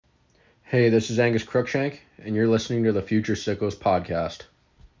Hey, this is Angus Crookshank, and you're listening to the Future Sickos podcast.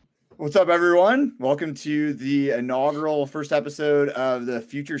 What's up, everyone? Welcome to the inaugural first episode of the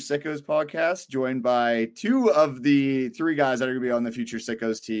Future Sickos podcast, joined by two of the three guys that are going to be on the Future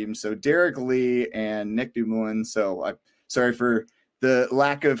Sickos team. So Derek Lee and Nick Dumoulin. So I'm sorry for the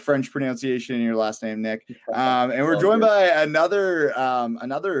lack of French pronunciation in your last name, Nick. And we're joined by another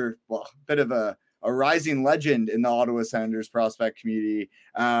bit of a rising legend in the Ottawa Senators prospect community.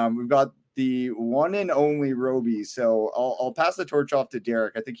 We've got the one and only Roby. So I'll pass the torch off to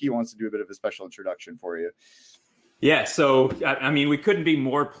Derek. I think he wants to do a bit of a special introduction for you. Yeah, so I mean, we couldn't be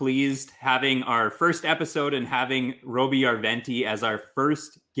more pleased having our first episode and having Roby Arventi as our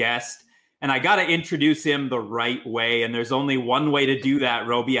first guest. And I got to introduce him the right way. And there's only one way to do that,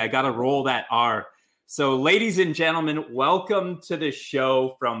 Roby. I got to roll that R. So ladies and gentlemen, welcome to the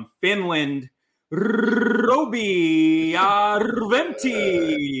show from Finland, Roby Arventi.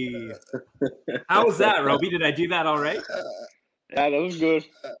 How was that, Roby? Did I do that all right? Yeah, that was good.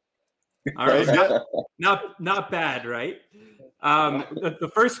 All right, not bad, right? The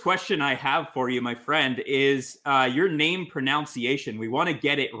first question I have for you, my friend, is your name pronunciation. We want to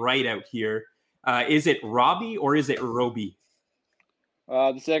get it right out here. Is it Robbie or is it Roby?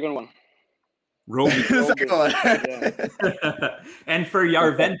 The second one. Roby. Yeah. And for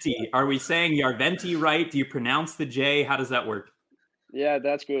Yarventi, are we saying Yarventi right? Do you pronounce the J? How does that work? Yeah,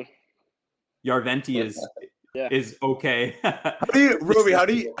 that's good. Yarventi is okay. Roby, how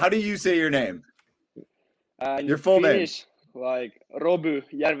do you say your name? Your full Finnish, name? Like Roby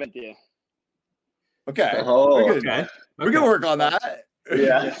Järventi. Okay. We're good. We can work on that.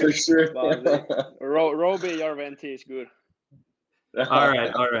 Yeah, for sure. Roby Järventi is good. All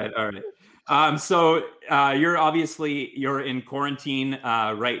right. So you're in quarantine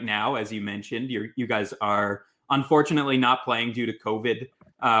right now, as you mentioned. You guys are unfortunately not playing due to COVID.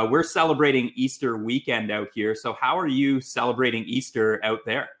 We're celebrating Easter weekend out here. So how are you celebrating Easter out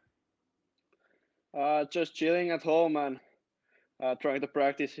there? Just chilling at home and trying to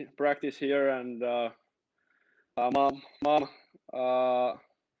practice here. And mom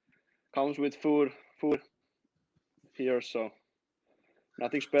comes with food here, so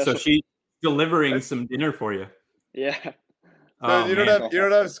nothing special. So she's delivering some dinner for you. Yeah. So you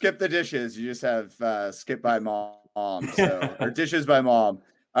don't have skip the dishes. You just have skip by mom. So or dishes by mom.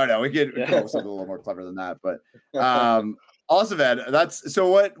 I don't know. We could come up with something a little more clever than that. But awesome, Ed. That's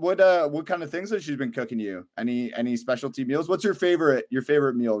so. What kind of things has she been cooking you? Any specialty meals? What's your favorite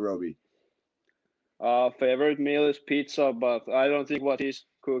meal, Roby? Favorite meal is pizza, but I don't think what he's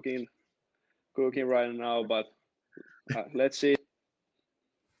cooking right now. But let's see.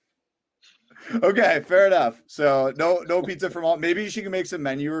 Okay, fair enough. So no pizza for mom. Maybe she can make some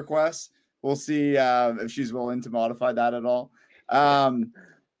menu requests. We'll see if she's willing to modify that at all.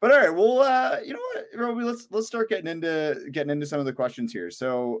 But all right, well, you know what, Roby, let's start getting into some of the questions here.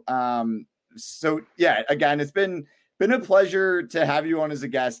 So yeah, again, it's been a pleasure to have you on as a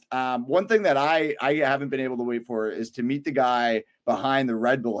guest. One thing that I haven't been able to wait for is to meet the guy behind the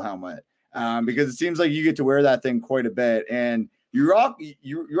Red Bull helmet, because it seems like you get to wear that thing quite a bit, and you rock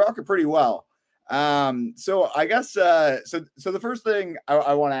it pretty well. So I guess so the first thing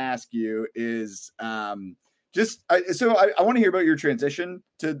I want to ask you is I want to hear about your transition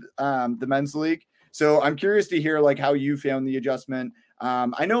to the men's league. So I'm curious to hear like how you found the adjustment.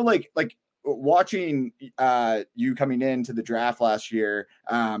 I know like watching you coming into the draft last year,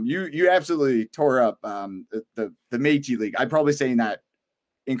 you absolutely tore up the Métis League. I'm probably saying that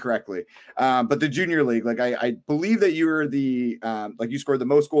incorrectly, but the junior league, like I believe that you were the you scored the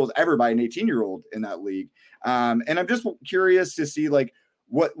most goals ever by an 18-year-old in that league, and I'm just curious to see like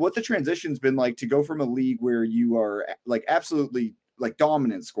what the transition's been like to go from a league where you are like absolutely like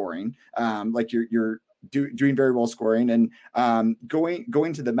dominant scoring, like you're doing very well scoring, and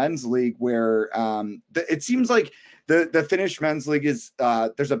going to the men's league where it seems like the Finnish men's league is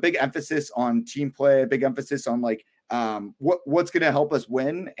there's a big emphasis on team play, a big emphasis on like what's going to help us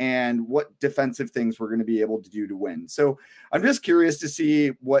win and what defensive things we're going to be able to do to win. So I'm just curious to see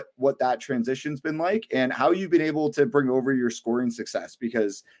what that transition's been like and how you've been able to bring over your scoring success,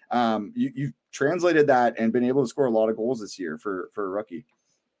 because you've translated that and been able to score a lot of goals this year for a rookie.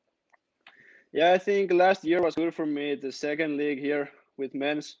 Yeah, I think last year was good for me. The second league here with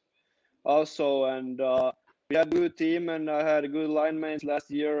men's also, and we had a good team, and I had good line mates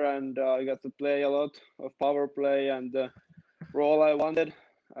last year, and I got to play a lot of power play and the role I wanted,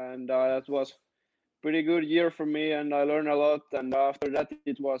 and that was pretty good year for me, and I learned a lot. And after that,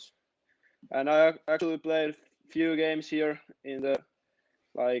 and I actually played a few games here in the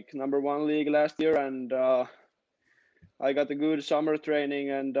number one league last year, and I got a good summer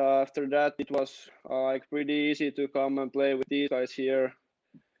training, and after that it was like pretty easy to come and play with these guys here,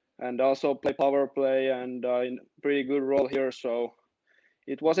 and also play power play and in pretty good role here. So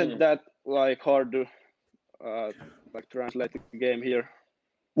it wasn't that like hard to like translate the game here.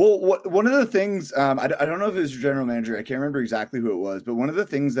 Well, one of the things, I don't know if it was your general manager, I can't remember exactly who it was, but one of the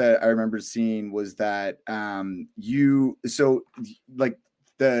things that I remember seeing was that someone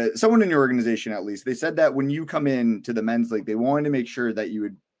in your organization, at least, they said that when you come in to the men's league, they wanted to make sure that you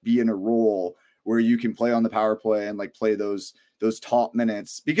would be in a role where you can play on the power play and like play those top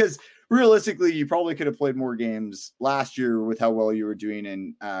minutes, because realistically, you probably could have played more games last year with how well you were doing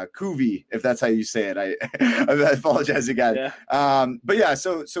in Kuvi, if that's how you say it. I apologize again. Yeah. But yeah,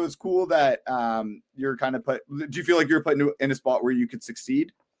 so it's cool that you're kind of do you feel like you're put in a spot where you could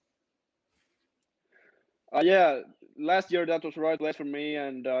succeed? Yeah, last year that was the right place for me,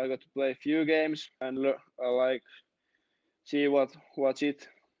 and I got to play a few games and like see what's it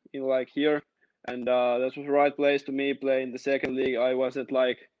in like here, and that was the right place to me play in the second league. I wasn't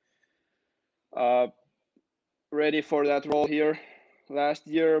like ready for that role here last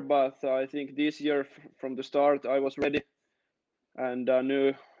year, but I think this year from the start I was ready and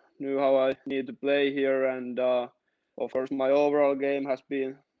knew how I need to play here, and of course my overall game has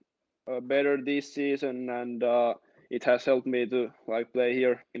been better this season, and it has helped me to like play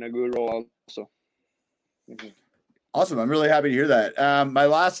here in a good role also. Awesome. I'm really happy to hear that. My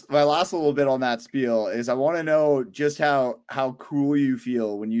last little bit on that spiel is I want to know just how cool you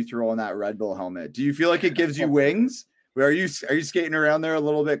feel when you throw on that Red Bull helmet. Do you feel like it gives you wings? Are you skating around there a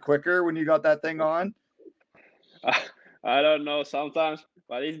little bit quicker when you got that thing on? I don't know sometimes,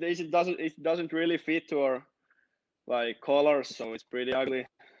 but it doesn't really fit to our like colors, so it's pretty ugly.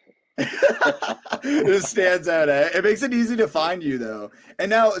 It stands out. It makes it easy to find you though. And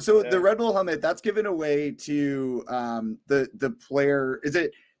now, the Red Bull helmet that's given away to the player. Is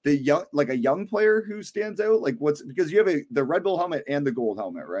it the a young player who stands out? Like because you have the Red Bull helmet and the gold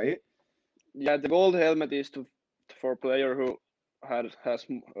helmet, right? Yeah, the gold helmet is for player who has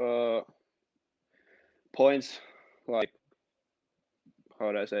points, like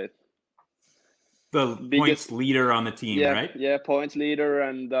how do I say it? The points leader on the team, right? Yeah, points leader,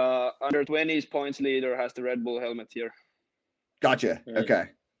 and under 20s points leader has the Red Bull helmet here. Gotcha. Okay.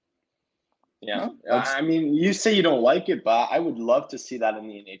 Yeah. Well, I mean, you say you don't like it, but I would love to see that in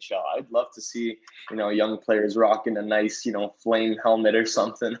the NHL. I'd love to see, young players rocking a nice, flame helmet or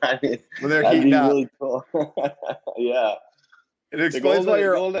something. I mean, that'd be really cool. Yeah. It explains why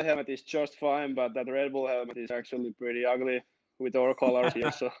your golden helmet is just fine, but that Red Bull helmet is actually pretty ugly with our colors here.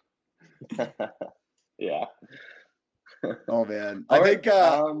 So. Yeah. Oh man, I think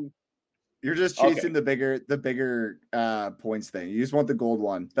you're just chasing the bigger points thing. You just want the gold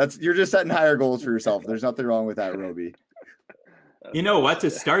one. You're just setting higher goals for yourself. There's nothing wrong with that, Roby. You know what? To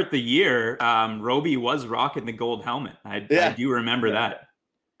start the year, Roby was rocking the gold helmet. I do remember that.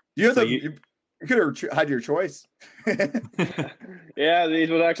 You could have had your choice. Yeah, it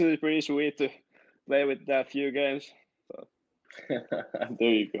was actually pretty sweet to play with that few games. So. There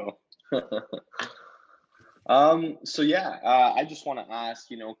you go. I just want to ask,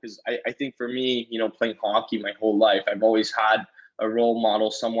 because I think for me, playing hockey my whole life, I've always had a role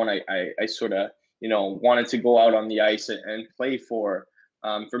model, someone I sort of, wanted to go out on the ice and play for.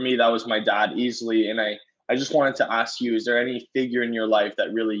 For me, that was my dad easily. And I just wanted to ask you, is there any figure in your life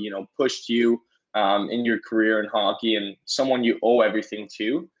that really, pushed you in your career in hockey and someone you owe everything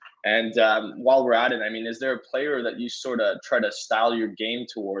to? And while we're at it, I mean, is there a player that you sort of try to style your game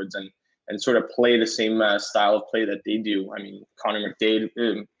towards and sort of play the same style of play that they do? I mean, Connor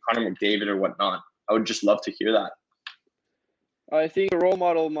McDavid or whatnot. I would just love to hear that. I think a role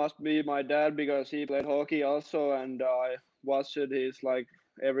model must be my dad because he played hockey also, and I watched his like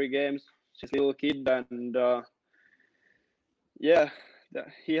every game since little kid, and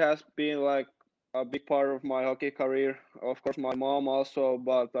he has been like a big part of my hockey career. Of course, my mom also,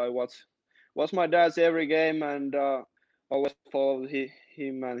 but I watched my dad's every game and always followed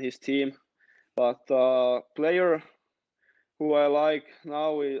him and his team. But player who I like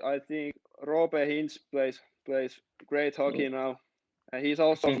now is, I think, Roope Hintz plays great hockey now, and he's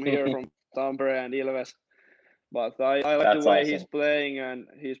also from here from Tampere and Ilves. But I like the way he's playing, and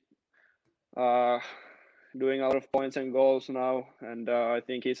he's doing a lot of points and goals now, and I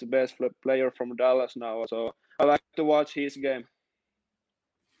think he's the best player from Dallas now. So I like to watch his game.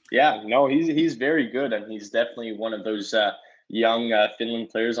 Yeah, no, he's very good, and he's definitely one of those young Finland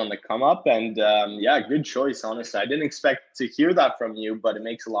players on the come up. And good choice, honestly. I didn't expect to hear that from you, but it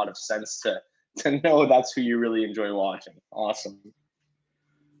makes a lot of sense to know that's who you really enjoy watching. Awesome.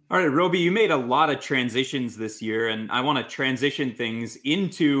 All right, Roby, you made a lot of transitions this year, and I want to transition things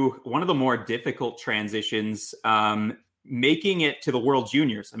into one of the more difficult transitions, making it to the World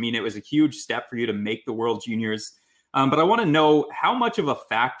Juniors. I mean, it was a huge step for you to make the World Juniors, but I want to know, how much of a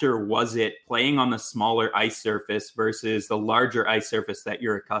factor was it playing on the smaller ice surface versus the larger ice surface that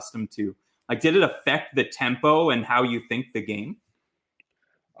you're accustomed to? Like, did it affect the tempo and how you think the game?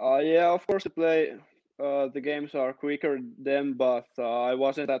 Yeah, of course, the games are quicker then, but I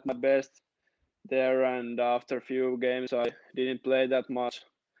wasn't at my best there, and after a few games, I didn't play that much.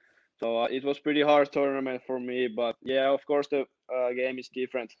 So it was pretty hard tournament for me. But yeah, of course, the game is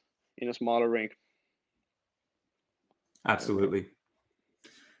different in a smaller rink. Absolutely.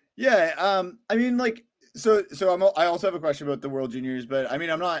 Yeah, I mean, like, so I also have a question about the World Juniors, but I mean,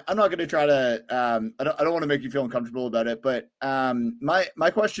 I'm not going to try to I don't want to make you feel uncomfortable about it, but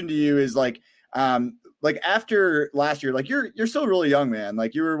my question to you is like after last year, like you're still really young, man.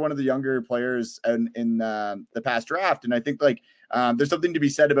 Like you were one of the younger players in the past draft, and I think like there's something to be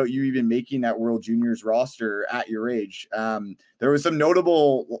said about you even making that World Juniors roster at your age. There was some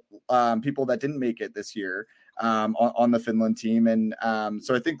notable people that didn't make it this year on the Finland team. And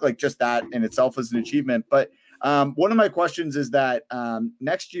so I think like just that in itself is an achievement. But one of my questions is that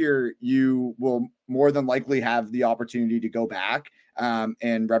next year you will more than likely have the opportunity to go back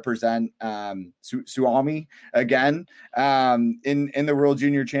and represent Suomi again in the World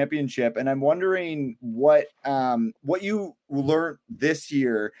Junior Championship. And I'm wondering what you learned this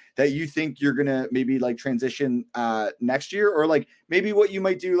year that you think you're gonna maybe like transition next year, or like maybe what you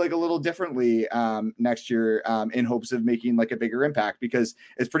might do like a little differently next year in hopes of making like a bigger impact, because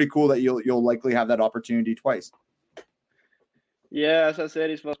it's pretty cool that you'll likely have that opportunity twice. Yeah, as I said,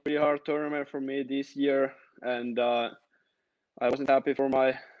 it was pretty hard tournament for me this year, and I wasn't happy for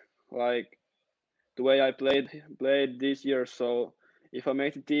my the way I played this year. So if I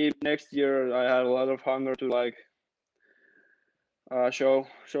make the team next year, I had a lot of hunger to show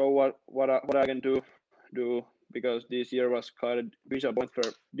what I can do, because this year was kind of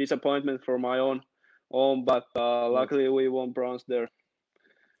disappointment for my own. But luckily we won bronze there.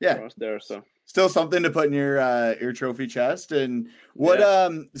 Yeah, so still something to put in your trophy chest. And what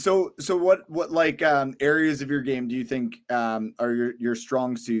so what like areas of your game do you think are your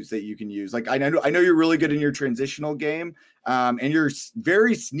strong suits that you can use? Like I know you're really good in your transitional game, and you're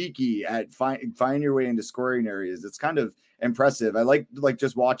very sneaky at finding your way into scoring areas. It's kind of impressive. I like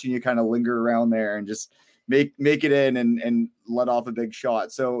just watching you kind of linger around there and just make it in and let off a big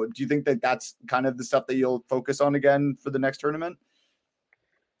shot. So do you think that that's kind of the stuff that you'll focus on again for the next tournament?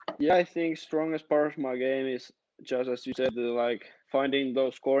 Yeah, I think strongest part of my game is just as you said, like finding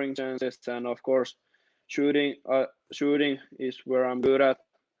those scoring chances, and of course shooting is where I'm good at.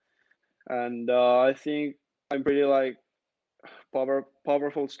 And I think I'm pretty like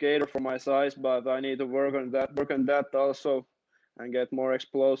powerful skater for my size, but I need to work on that also and get more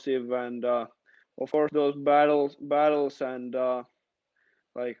explosive. And of course those battles and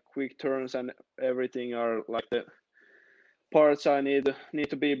like quick turns and everything are like the parts I need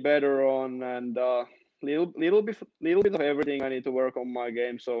to be better on, and little bit of everything I need to work on my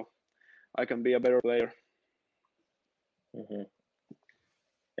game so I can be a better player. Mm-hmm.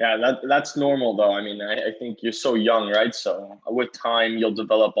 Yeah, that's normal though. I mean, I think you're so young, right? So with time, you'll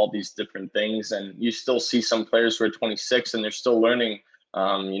develop all these different things, and you still see some players who are 26 and they're still learning,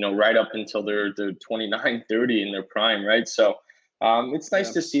 right up until they're 29, 30 in their prime, right? So it's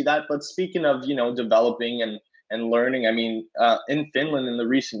nice to see that. But speaking of, developing and learning, I mean, in Finland in the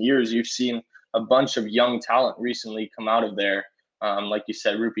recent years, you've seen a bunch of young talent recently come out of there. Like you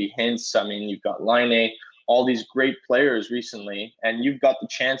said, Rupi Hintz. I mean, you've got Laine, all these great players recently, and you've got the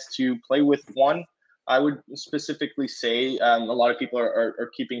chance to play with one. I would specifically say a lot of people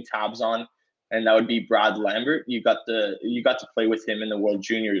are keeping tabs on, and that would be Brad Lambert. You got to play with him in the World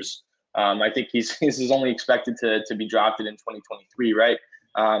Juniors. I think he's only expected to be drafted in 2023, right?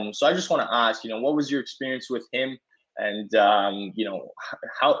 So I just want to ask, what was your experience with him, and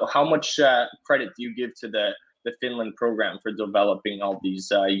how much credit do you give to the Finland program for developing all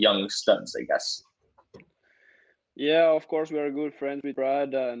these young studs, I guess? Yeah, of course we are good friends with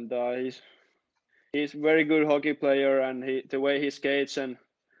Brad, and he's very good hockey player, and the way he skates and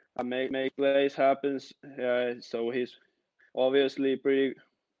make plays happens. So he's obviously very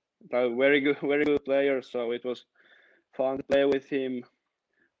good player. So it was fun to play with him.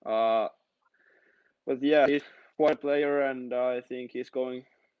 But yeah, he's quite a player, and I think he's going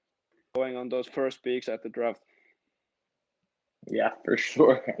on those first picks at the draft. Yeah, for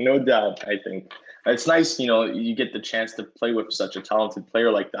sure. No doubt. I think it's nice, you get the chance to play with such a talented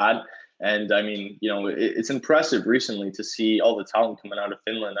player like that. And I mean, it's impressive recently to see all the talent coming out of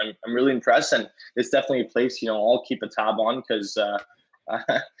Finland. I'm really impressed, and it's definitely a place I'll keep a tab on because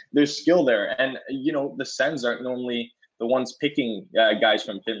there's skill there. And the Sens aren't normally the ones picking guys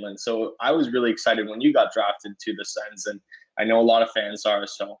from Finland, so I was really excited when you got drafted to the Sens, and I know a lot of fans are.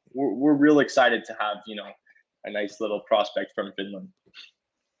 So we're real excited to have a nice little prospect from Finland.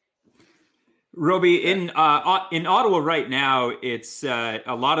 Roby, in Ottawa right now, it's a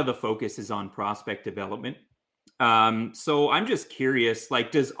lot of the focus is on prospect development. So I'm just curious,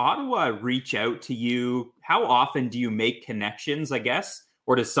 does Ottawa reach out to you? How often do you make connections, I guess?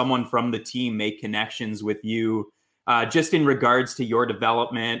 Or does someone from the team make connections with you just in regards to your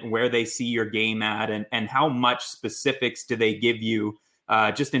development, where they see your game at, and how much specifics do they give you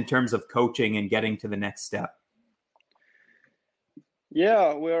just in terms of coaching and getting to the next step?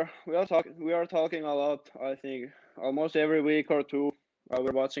 Yeah, we are talking a lot. I think almost every week or two,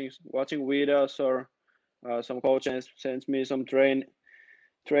 we're watching videos, or some coaches sends me some training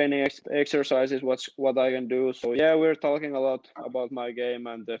exercises. What I can do. So yeah, we're talking a lot about my game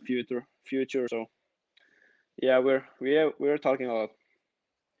and the future. So yeah, we're talking a lot.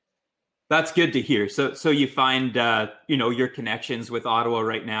 That's good to hear. So you find your connections with Ottawa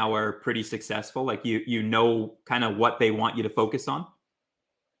right now are pretty successful. Like you know kind of what they want you to focus on.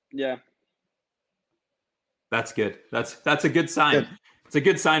 Yeah, that's good. That's a good sign. Good. It's a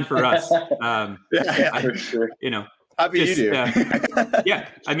good sign for us. For sure. Happy you do. Yeah,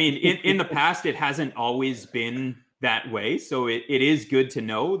 I mean, in the past, it hasn't always been that way. So it is good to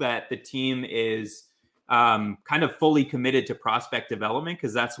know that the team is kind of fully committed to prospect development,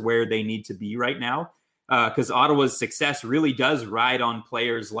 because that's where they need to be right now. Because Ottawa's success really does ride on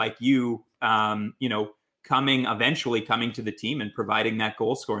players like you, eventually coming to the team and providing that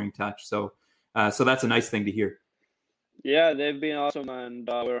goal scoring touch. So that's a nice thing to hear. Yeah, they've been awesome, and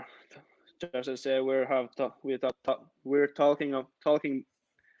we're just to say we're talking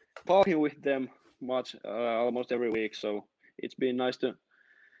with them much almost every week. So it's been nice to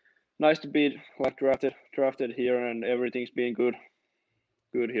be drafted here, and everything's been good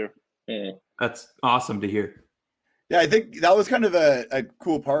here. Yeah. That's awesome to hear. Yeah, I think that was kind of a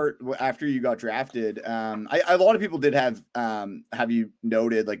cool part after you got drafted. A lot of people did have you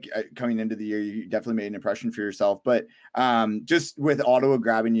noted, coming into the year, you definitely made an impression for yourself. But just with Ottawa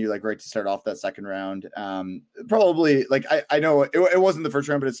grabbing you right to start off that second round, probably I know it wasn't the first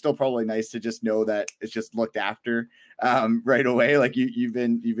round, but it's still probably nice to just know that it's just looked after right away. You've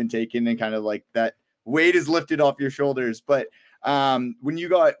been taken, and kind of that weight is lifted off your shoulders. But when you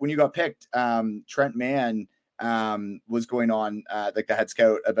got picked, Trent Mann was going on the head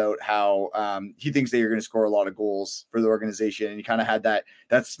scout about how he thinks that you're going to score a lot of goals for the organization, and he kind of had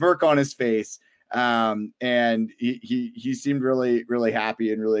that smirk on his face, and he seemed really, really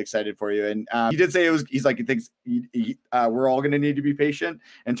happy and really excited for you. And he did say he thinks we're all going to need to be patient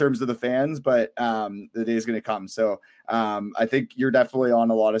in terms of the fans, but the day is going to come. So I think you're definitely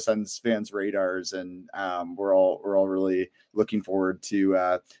on a lot of Sens fans' radars, and we're all really looking forward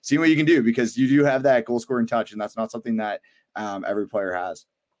to seeing what you can do, because you do have that goal scoring touch, and that's not something that every player has.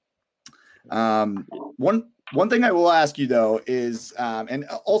 One thing I will ask you though is, and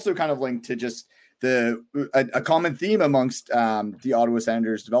also kind of linked to just a common theme amongst the Ottawa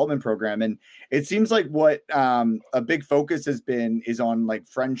Senators development program, and it seems like what a big focus has been is on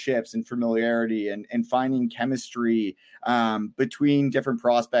friendships and familiarity and finding chemistry between different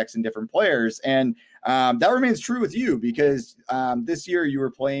prospects and different players, and that remains true with you, because this year you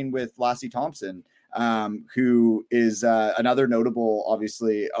were playing with Lassie Thompson, who is another notable,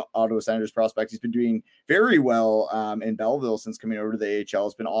 obviously, Ottawa Senators prospect. He's been doing very well in Belleville since coming over to the AHL.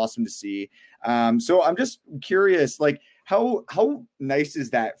 It's been awesome to see. So I'm just curious, how nice is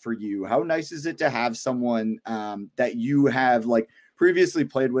that for you? How nice is it to have someone that you have previously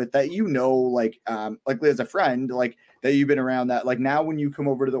played with, that as a friend, that you've been around, that now when you come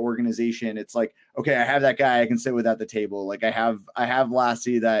over to the organization, it's okay, I have that guy I can sit with at the table. I have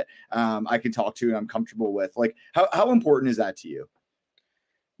Lassie that I can talk to and I'm comfortable with. How important is that to you?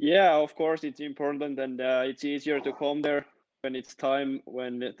 Yeah, of course it's important, and it's easier to come there when it's time,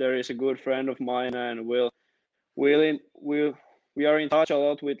 when there is a good friend of mine, and we are in touch a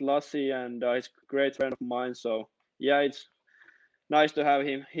lot with Lassie, and he's a great friend of mine. So yeah, it's nice to have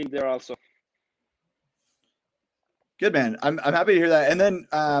him there also. Good, man. I'm happy to hear that. And then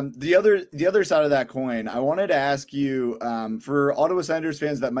the other side of that coin, I wanted to ask you, for Ottawa Senators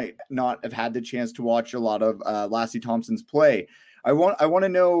fans that might not have had the chance to watch a lot of Lassie Thompson's play, I want to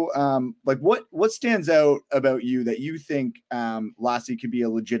know what stands out about you that you think Lassie could be a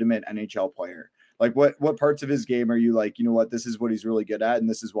legitimate NHL player. Like what parts of his game are you like, you know what, this is what he's really good at, and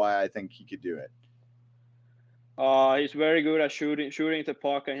this is why I think he could do it? He's very good at shooting the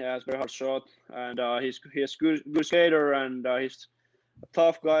puck, and he has very hard shot, and he's good skater, and he's a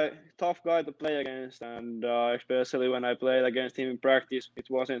tough guy to play against, and especially when I played against him in practice, it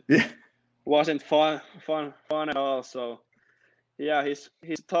wasn't fun at all. So yeah, he's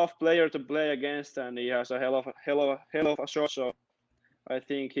a tough player to play against, and he has a hell of a shot. So I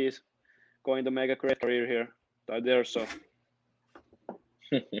think he's going to make a great career here. So.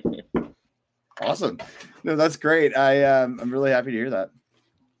 Awesome. No, that's great. I'm really happy to hear that.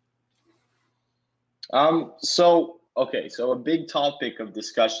 So a big topic of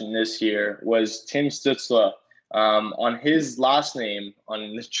discussion this year was Tim Stützle. On his last name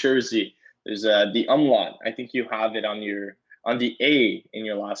on this jersey, there's the umlaut. I think you have it on the A in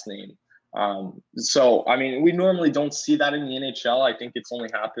your last name. So I mean, we normally don't see that in the NHL. I think it's only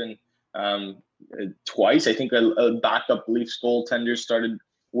happened twice. I think a backup Leafs goaltender started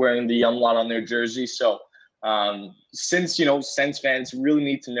wearing the umlaut on their jersey. So since Sens fans really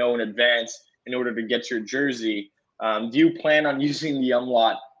need to know in advance in order to get your jersey, do you plan on using the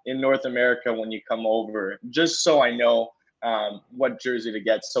umlaut in North America when you come over? Just so I know what jersey to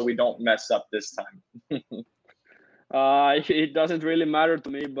get, so we don't mess up this time. It doesn't really matter to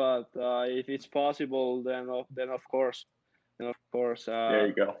me, but if it's possible, then of course. There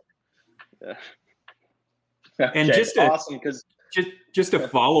you go. Yeah. And Okay, just awesome, because just a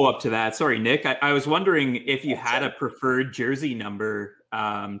follow up to that. Sorry, Nick. I was wondering if you had a preferred jersey number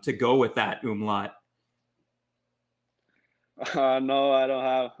to go with that umlaut. No, I don't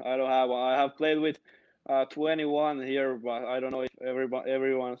have one. I have played with 21 here, but I don't know if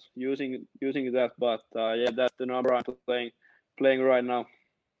everyone's using that. But yeah, that's the number I'm playing right now.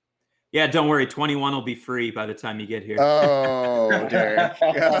 Yeah, don't worry. 21 will be free by the time you get here. Oh, Derek.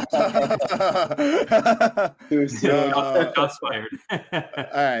 Shots fired.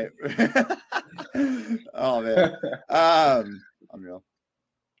 All right. Oh, man. Unreal.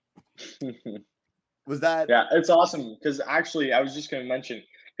 Was that? Yeah, it's awesome, because actually I was just going to mention,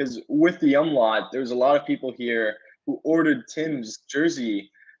 because with the umlaut, there's a lot of people here who ordered Tim's jersey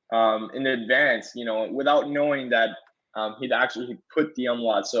in advance, without knowing that he'd put the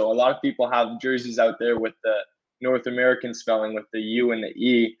umlaut. So a lot of people have jerseys out there with the North American spelling with the U and the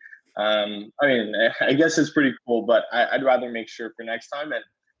E. I mean, I guess it's pretty cool, but I'd rather make sure for next time. And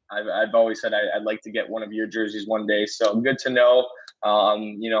I've always said I'd like to get one of your jerseys one day. So good to know.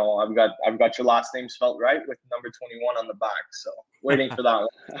 I've got your last name spelled right with number 21 on the back. So waiting for that one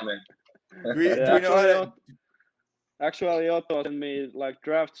to come in. Do we know how to? Actually, Otto sent me like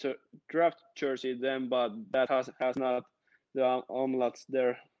draft jersey then, but that has not the umlauts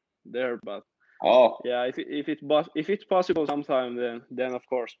there. But yeah, if it's possible sometime, then of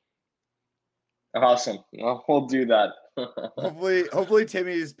course. Awesome. Well, we'll do that. Hopefully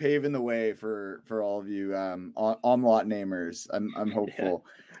Timmy is paving the way for all of you umlaut namers. I'm hopeful.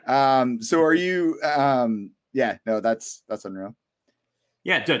 Yeah. So are you? Yeah. No, that's unreal.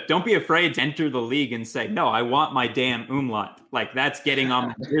 Yeah, don't be afraid to enter the league and say, no, I want my damn umlaut. Like, that's getting on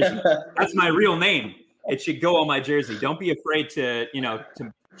my jersey. That's my real name. It should go on my jersey. Don't be afraid to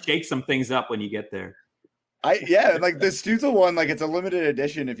shake some things up when you get there. Like the Stützle one, like it's a limited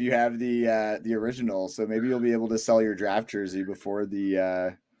edition if you have the original. So maybe you'll be able to sell your draft jersey before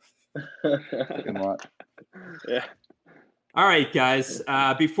the umlaut. Yeah. All right, guys.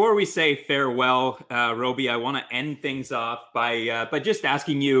 Before we say farewell, Roby, I want to end things off by just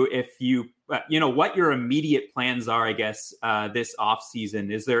asking you if you what your immediate plans are, I guess, this off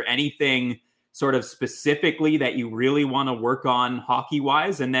season. Is there anything sort of specifically that you really want to work on hockey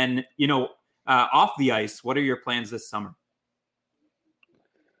wise? And then, off the ice, what are your plans this summer?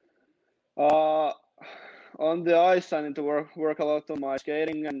 On the ice, I need to work a lot on my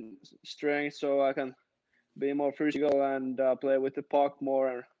skating and strength, so I can be more physical and play with the puck more,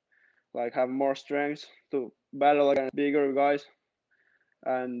 and like have more strength to battle against bigger guys.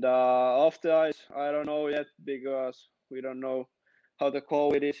 And off the ice, I don't know yet, because we don't know how the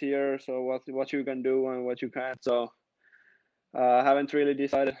COVID is here, so what you can do and what you can't. So I haven't really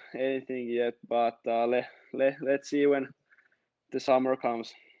decided anything yet, but let's see when the summer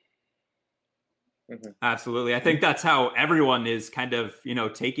comes. Absolutely. I think that's how everyone is kind of,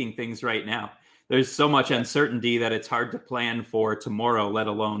 taking things right now. There's so much uncertainty that it's hard to plan for tomorrow, let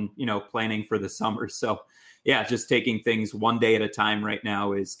alone, planning for the summer. So yeah, just taking things one day at a time right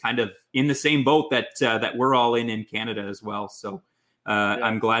now is kind of in the same boat that we're all in Canada as well. So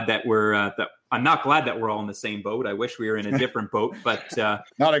I'm glad that we're I'm not glad that we're all in the same boat. I wish we were in a different boat, but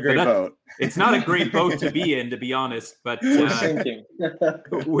not a great boat. It's not a great boat to be in, to be honest. But we're sinking.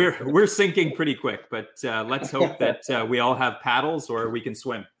 we're sinking pretty quick. But let's hope that we all have paddles or we can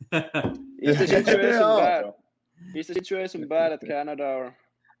swim. Is the situation bad? Is the situation bad at Canada? Or?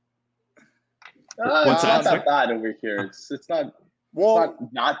 What's It's not that, that bad over here. It's not. Well,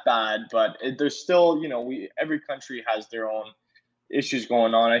 It's not bad, but there's still, every country has their own issues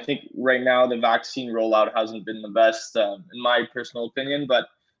going on. I think right now the vaccine rollout hasn't been the best, in my personal opinion. But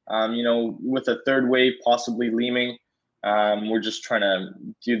with a third wave possibly looming, we're just trying to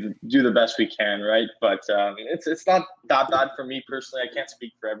do the best we can, right? But it's not that bad for me personally. I can't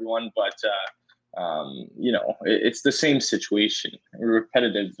speak for everyone, but it's the same situation, a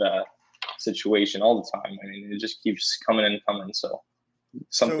repetitive situation all the time. I mean, it just keeps coming and coming. So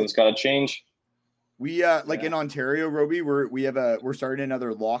something's got to change. We in Ontario, Roby, we're starting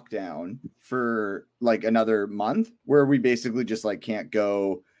another lockdown for like another month where we basically just like can't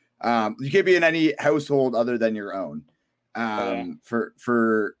go. You can't be in any household other than your own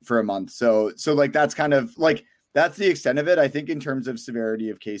for a month. So like that's kind of like that's the extent of it. I think in terms of severity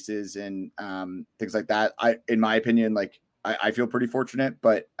of cases and things like that, in my opinion, like I feel pretty fortunate,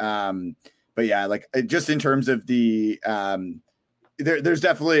 but yeah, like just in terms of the there's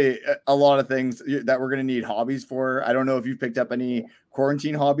definitely a lot of things that we're going to need hobbies for. I don't know if you've picked up any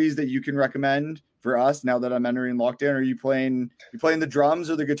quarantine hobbies that you can recommend for us now that I'm entering lockdown. Are you playing the drums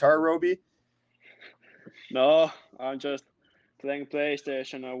or the guitar, Roby? No, I'm just playing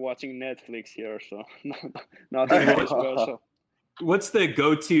PlayStation and watching Netflix here. So nothing really special. What's the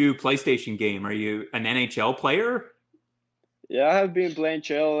go-to PlayStation game? Are you an NHL player? Yeah, I have been playing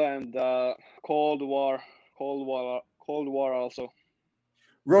Shell and Cold War also.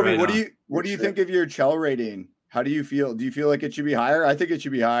 Roby, what do you think of your Chell rating? How do you feel? Do you feel like it should be higher? I think it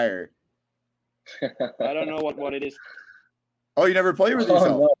should be higher. I don't know what it is. Oh, you never play with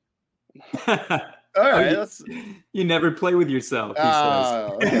yourself? No. All right, you never play with yourself. He says.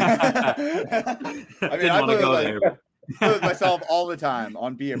 I mean, I play with myself all the time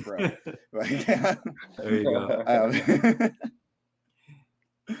on Be a Pro. There you go.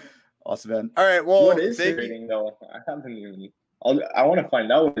 Awesome, man. All right. Well, what is his rating though? I want to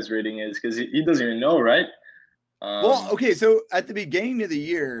find out what his rating is because he doesn't even know, right? Well, okay. So at the beginning of the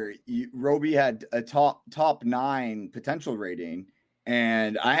year, Roby had a top 9 potential rating,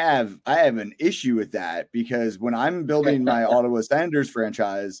 and I have an issue with that because when I'm building my Ottawa Senators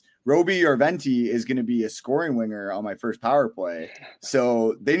franchise, Roby Arventi is going to be a scoring winger on my first power play.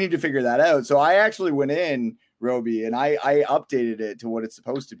 So they need to figure that out. So I actually went in, Roby, and I updated it to what it's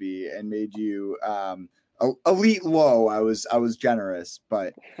supposed to be and made you elite low. I was generous,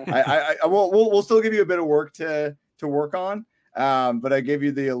 but we'll still give you a bit of work to work on. But I gave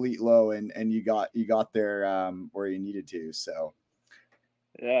you the elite low, and you got there where you needed to. So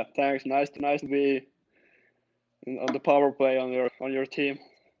yeah, thanks. Nice to be on the power play on your team.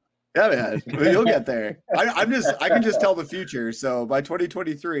 Yeah, man, you'll get there. I can just tell the future. So by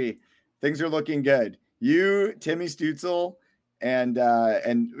 2023, things are looking good. You, Timmy Stutzel, and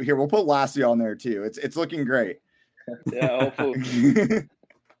here we'll put Lassie on there too. It's looking great. Yeah, hopefully.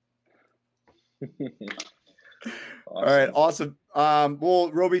 All right, awesome. Well,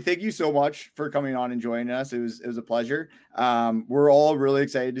 Roby, thank you so much for coming on and joining us. It was a pleasure. We're all really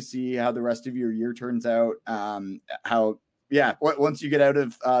excited to see how the rest of your year turns out. Once you get out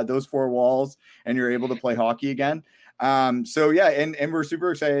of those 4 walls and you're able to play hockey again. And we're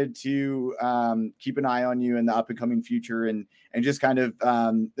super excited to keep an eye on you in the up and coming future and just kind of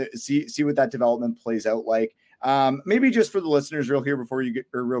see what that development plays out like. Maybe just for the listeners real quick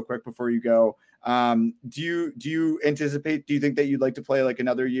before you go, do you think that you'd like to play like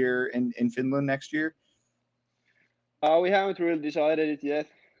another year in Finland next year? We haven't really decided it yet.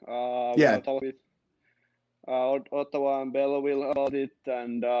 We'll talk with Ottawa and Belleville about it,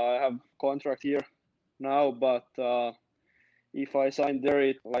 and I have contract here now, but if I sign there,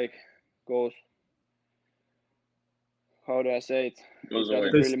 it like goes. How do I say it? There's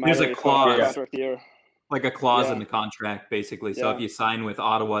a clause, here. Like a clause in the contract, basically. So if you sign with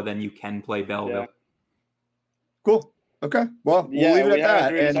Ottawa, then you can play Belleville. Yeah. Cool. Okay. Well, we'll leave it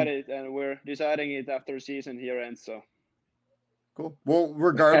at that. Decided, and we're deciding it after season here ends. So. Cool. Well,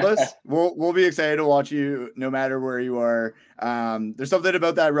 regardless, we'll be excited to watch you no matter where you are. There's something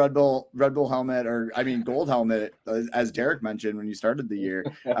about that Red Bull helmet, gold helmet, as Derek mentioned when you started the year,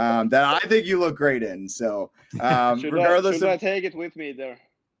 that I think you look great in. So, should I take it with me there?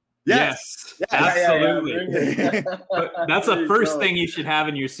 Yes. Absolutely. That's the first thing you should have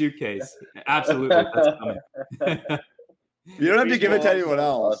in your suitcase. Absolutely. That's coming. You don't have to give it to anyone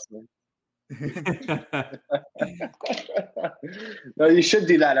else. No, you should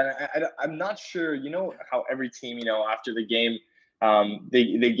do that. And I'm not sure, how every team, after the game,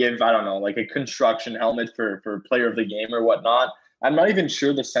 they give, I don't know, like a construction helmet for player of the game or whatnot. I'm not even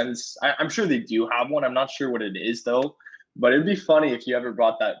sure the sense. I'm sure they do have one. I'm not sure what it is though. But it'd be funny if you ever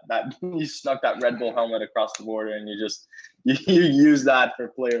brought that you snuck that Red Bull helmet across the border and you use that for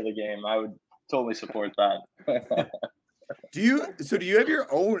player of the game. I would totally support that. Do you have your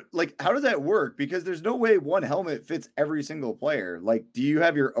own, like, how does that work? Because there's no way one helmet fits every single player. Like, do you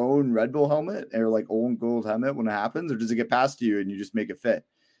have your own Red Bull helmet or like own gold helmet when it happens, or does it get passed to you and you just make it fit?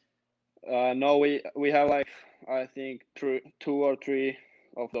 No, we have like, I think 2 or 3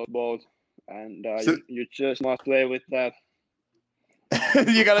 of those both, and you just must play with that.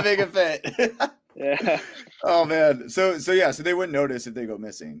 You gotta make it fit. Yeah. Oh man. So they wouldn't notice if they go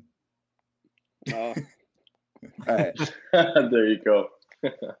missing. No. All right. There you go.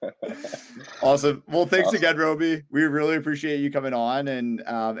 Awesome. Well, thanks again, Roby. We really appreciate you coming on and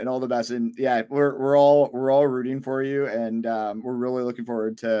all the best. And yeah, we're all rooting for you, and we're really looking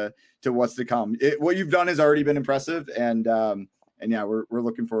forward to what's to come. What you've done has already been impressive, and yeah, we're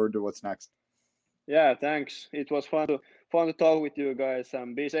looking forward to what's next. Yeah, thanks. It was fun to talk with you guys,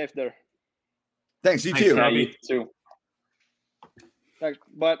 and be safe there. Thanks. You too. Yeah, you too. Thanks.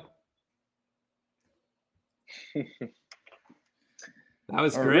 But that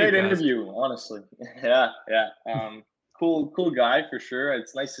was great guys. interview, honestly. Yeah. Cool guy for sure.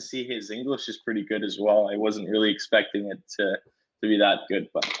 It's nice to see his English is pretty good as well. I wasn't really expecting it to be that good,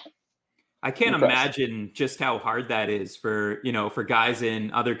 but I can't imagine just how hard that is for guys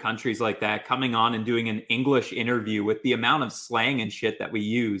in other countries like that coming on and doing an English interview with the amount of slang and shit that we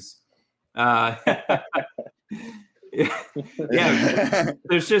use. Yeah,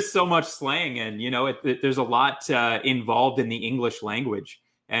 there's just so much slang, and there's a lot involved in the English language,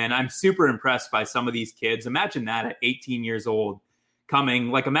 and I'm super impressed by some of these kids. Imagine that at 18 years old,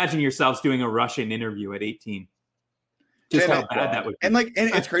 imagine yourselves doing a Russian interview at 18. Just how bad that would be. And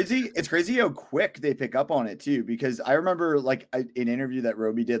it's crazy how quick they pick up on it too, because I remember an interview that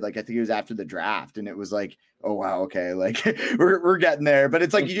Roby did, I think it was after the draft, and it was like, oh wow, okay, we're getting there. But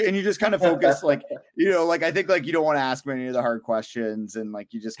it's you just kind of focus, I think you don't want to ask many of the hard questions, and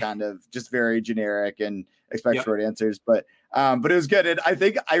you just kind of just very generic and expect short answers. But it was good. And I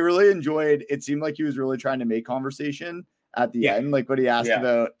think I really enjoyed, it seemed like he was really trying to make conversation at the end, what he asked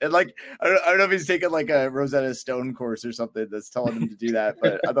about, and I don't know if he's taking a Rosetta Stone course or something that's telling him to do that,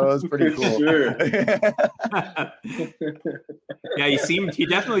 but I thought it was pretty cool. Yeah, he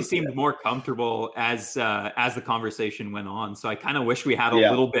definitely seemed more comfortable as the conversation went on. So I kind of wish we had a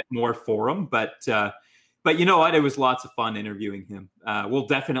little bit more for him, but you know what? It was lots of fun interviewing him. We'll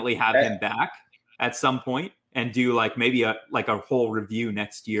definitely have him back at some point and do maybe a whole review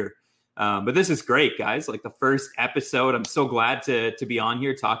next year. But this is great, guys. The first episode, I'm so glad to be on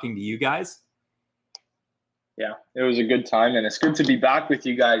here talking to you guys. Yeah, it was a good time, and it's good to be back with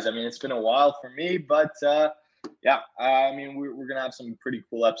you guys. I mean, it's been a while for me, but we're going to have some pretty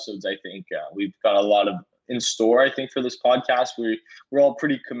cool episodes, I think. We've got a lot in store, I think, for this podcast. We're all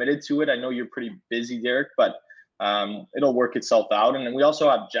pretty committed to it. I know you're pretty busy, Derek, but it'll work itself out. And then we also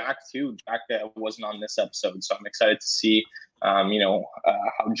have Jack, too. Jack wasn't on this episode, so I'm excited to see how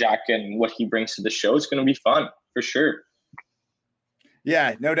Jack and what he brings to the show. It's going to be fun for sure.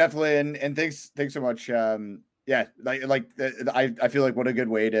 Yeah, no, definitely. And thanks so much. I feel like what a good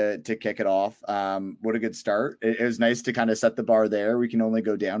way to kick it off. What a good start. It was nice to kind of set the bar there. We can only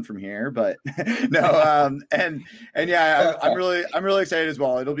go down from here, but no. I'm really excited as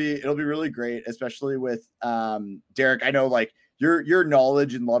well. It'll be really great, especially with Derek. I know your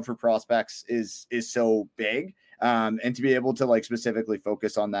knowledge and love for prospects is so big. And to be able to specifically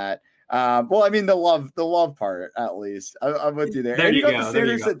focus on that. The love part, at least. I'm with you there. There and you got go. The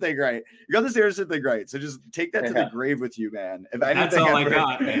Sanderson thing right. You got the Sanderson thing right. So just take that to the grave with you, man. That's all I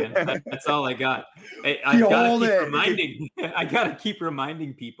got, man. That's all I got. I gotta keep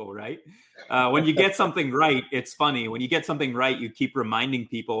reminding people, right? When you get something right, it's funny. When you get something right, you keep reminding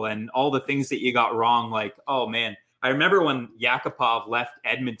people, and all the things that you got wrong. Oh man, I remember when Yakupov left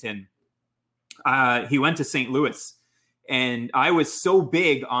Edmonton. He went to St. Louis, and I was so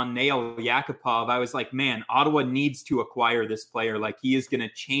big on Nail Yakupov. I was like, man, Ottawa needs to acquire this player. He is going to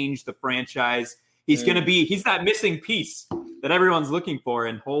change the franchise. He's going to he's that missing piece that everyone's looking for.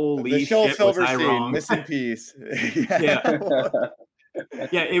 And holy shit, was I wrong. Missing piece. Yeah.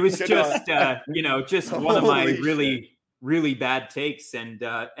 Yeah, it was just, just one of my really, really bad takes. And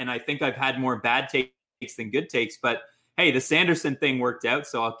I think I've had more bad takes than good takes, but hey, the Sanderson thing worked out,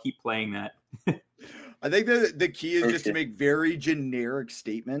 so I'll keep playing that. I think the key is just to make very generic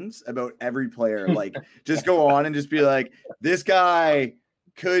statements about every player. Like, just go on and just be like, this guy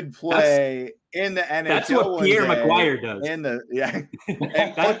could play in the NHL. That's what Pierre McGuire does.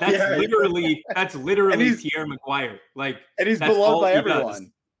 That's literally Pierre McGuire. Like, and he's beloved by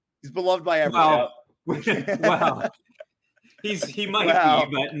everyone. He's beloved by everyone. Well, he might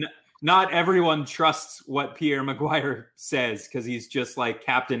be, but not everyone trusts what Pierre McGuire says because he's just like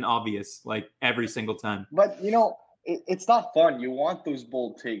Captain Obvious, like every single time. But it's not fun. You want those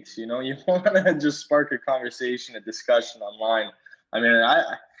bold takes. You want to just spark a conversation, a discussion online. I mean,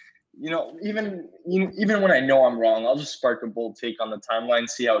 even when I know I'm wrong, I'll just spark a bold take on the timeline,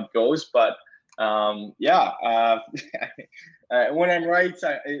 see how it goes. But when I'm right,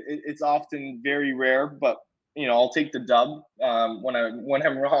 it's often very rare. But I'll take the dub. When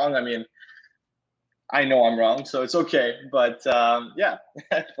I'm wrong, I mean, I know I'm wrong, so it's okay. But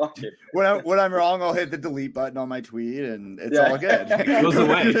fuck it. When I'm wrong, I'll hit the delete button on my tweet, and it's all good. It goes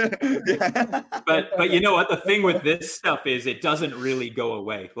away. But you know what? The thing with this stuff is it doesn't really go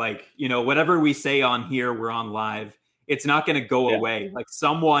away. Like, whatever we say on here, we're on live. It's not going to go away. Like,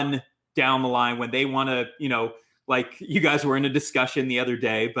 someone down the line, when they want to, like you guys were in a discussion the other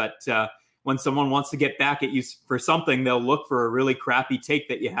day, but when someone wants to get back at you for something, they'll look for a really crappy take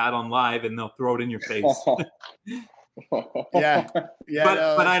that you had on live and they'll throw it in your face. Yeah.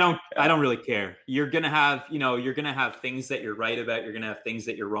 But I don't really care. You're going to have things that you're right about. You're going to have things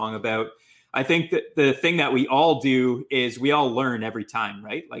that you're wrong about. I think that the thing that we all do is we all learn every time,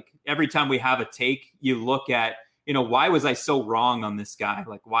 right? Like every time we have a take, you look at, why was I so wrong on this guy?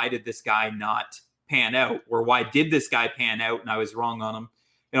 Like, why did this guy not pan out? Or why did this guy pan out and I was wrong on him?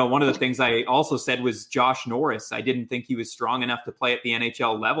 One of the things I also said was Josh Norris. I didn't think he was strong enough to play at the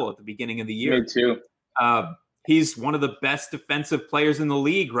NHL level at the beginning of the year. Me too. He's one of the best defensive players in the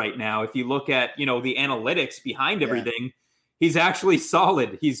league right now. If you look at, the analytics behind everything, he's actually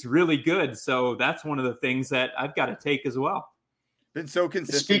solid. He's really good. So that's one of the things that I've got to take as well. Been so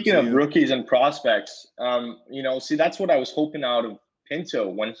consistent. Speaking of rookies and prospects, that's what I was hoping out of Pinto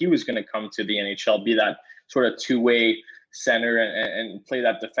when he was going to come to the NHL, be that sort of two-way center and play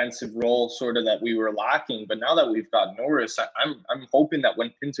that defensive role sort of that we were lacking. But now that we've got Norris, I'm hoping that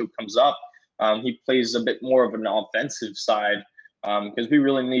when Pinto comes up, he plays a bit more of an offensive side because we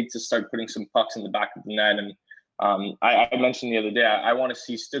really need to start putting some pucks in the back of the net. And I mentioned the other day, I want to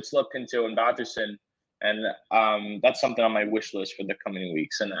see Stützle, Pinto, and Batherson. And that's something on my wish list for the coming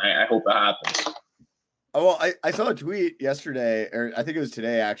weeks. And I hope it happens. Oh, well, I saw a tweet yesterday, or I think it was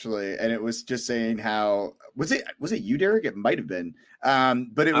today actually, and it was just saying how was it you, Derek? It might have been,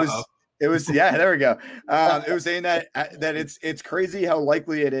 but it was there we go. It was saying that it's crazy how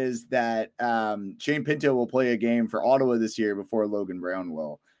likely it is that Shane Pinto will play a game for Ottawa this year before Logan Brown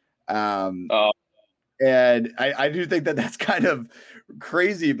will. And I do think that that's kind of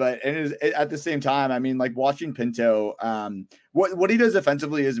crazy, but at the same time, I mean, like watching Pinto, what he does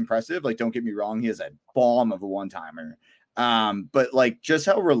offensively is impressive. Like, don't get me wrong, he has a bomb of a one-timer. But like just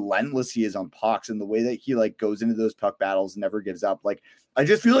how relentless he is on pucks and the way that he like goes into those puck battles and never gives up. Like, I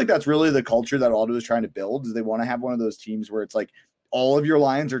just feel like that's really the culture that Ottawa is trying to build. Is they want to have one of those teams where it's like all of your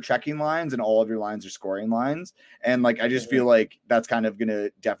lines are checking lines and all of your lines are scoring lines. And like, I just feel like that's kind of going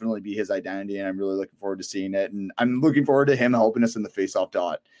to definitely be his identity. And I'm really looking forward to seeing it. And I'm looking forward to him helping us in the faceoff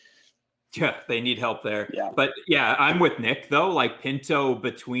dot. Yeah, they need help there. Yeah. But yeah, I'm with Nick though. Like Pinto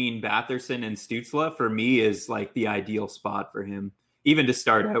between Batherson and Stützle for me is like the ideal spot for him, even to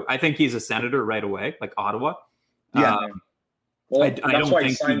start out. I think he's a Senator right away, like Ottawa. Yeah. I don't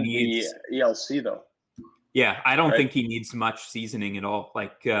think he needs the ELC though. Yeah, I don't think he needs much seasoning at all,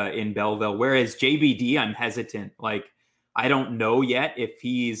 like in Belleville. Whereas JBD, I'm hesitant. Like, I don't know yet if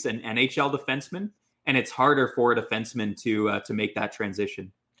he's an NHL defenseman, and it's harder for a defenseman to make that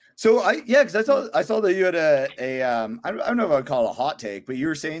transition. So because I saw that you had I don't know if I'd call it a hot take, but you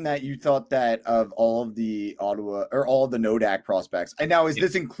were saying that you thought that of all of the Ottawa or all of the Nodak prospects. And now is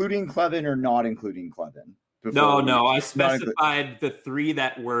this including Clevin or not including Clevin? No, I specified the three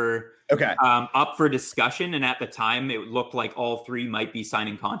that were up for discussion. And at the time, it looked like all three might be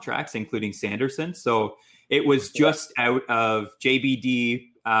signing contracts, including Sanderson. So it was just out of JBD,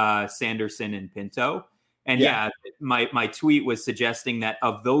 Sanderson, and Pinto. And my tweet was suggesting that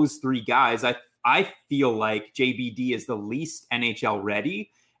of those three guys, I feel like JBD is the least NHL ready.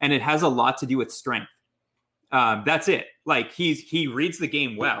 And it has a lot to do with strength. That's it. Like he reads the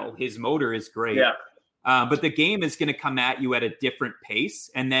game well. His motor is great. Yeah. But the game is going to come at you at a different pace.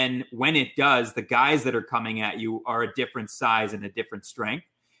 And then when it does, the guys that are coming at you are a different size and a different strength.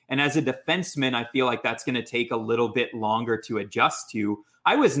 And as a defenseman, I feel like that's going to take a little bit longer to adjust to.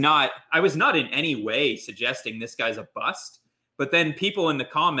 I was not in any way suggesting this guy's a bust. But then people in the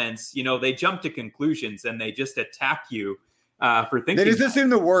comments, they jump to conclusions and they just attack you for thinking. They just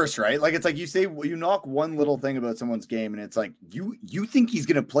assume the worst, right? Like, it's like you say, you knock one little thing about someone's game, and it's like, you think he's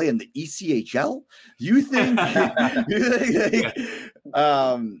going to play in the ECHL? You think?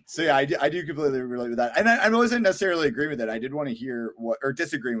 So yeah, I do completely relate with that, and I wasn't necessarily agreeing with it. I did want to hear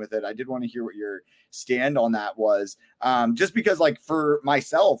disagreeing with it. I did want to hear what your stand on that was, just because, like, for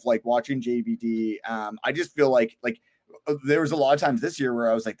myself, like watching JVD, I just feel like there was a lot of times this year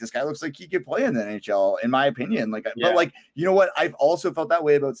where I was like, this guy looks like he could play in the NHL, in my opinion. Like, but like, you know what? I've also felt that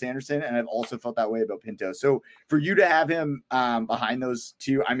way about Sanderson, and I've also felt that way about Pinto. So for you to have him behind those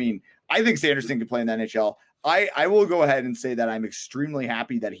two, I mean, I think Sanderson could play in the NHL. I will go ahead and say that I'm extremely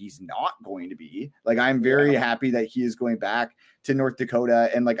happy that he's not going to be. Like, I'm very happy that he is going back to North Dakota.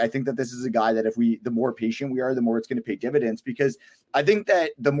 And like, I think that this is a guy that the more patient we are, the more it's going to pay dividends, because I think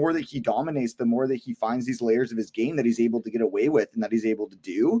that the more that he dominates, the more that he finds these layers of his game that he's able to get away with and that he's able to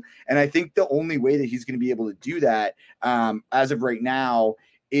do. And I think the only way that he's going to be able to do that as of right now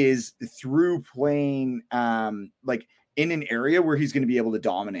is through playing like in an area where he's going to be able to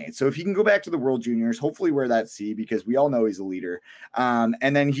dominate. So if he can go back to the World Juniors, hopefully wear that C, because we all know he's a leader.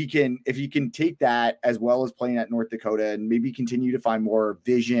 And then if he can take that as well as playing at North Dakota and maybe continue to find more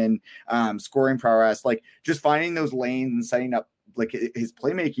vision, scoring prowess, like just finding those lanes and setting up like his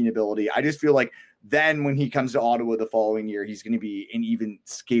playmaking ability. I just feel like then when he comes to Ottawa the following year, he's going to be an even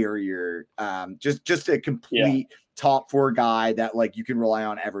scarier, just a complete top four guy that like you can rely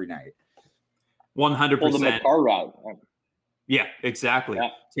on every night. 100%. Car route. Yeah, exactly.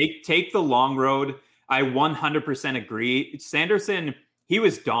 Yeah. Take the long road. I 100% agree. Sanderson, he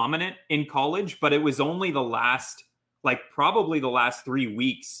was dominant in college, but it was only probably the last 3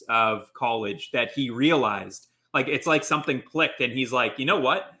 weeks of college that he realized, like, it's like something clicked and he's like, you know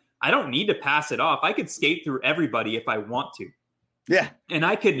what? I don't need to pass it off. I could skate through everybody if I want to. Yeah. And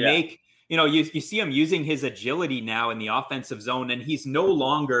I could make, you see him using his agility now in the offensive zone, and he's no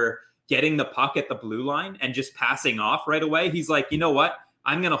longer getting the puck at the blue line and just passing off right away. He's like, you know what?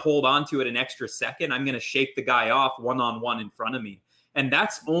 I'm going to hold on to it an extra second. I'm going to shake the guy off one-on-one in front of me. And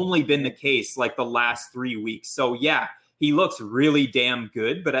that's only been the case like the last 3 weeks. So yeah, he looks really damn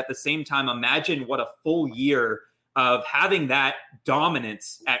good. But at the same time, imagine what a full year of having that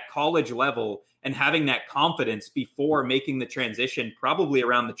dominance at college level and having that confidence before making the transition, probably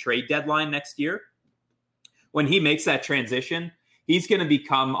around the trade deadline next year. When he makes that transition, he's going to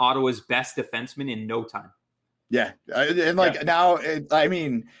become Ottawa's best defenseman in no time. Yeah. And like now, I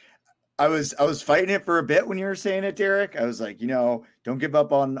mean, I was fighting it for a bit when you were saying it, Derek. I was like, don't give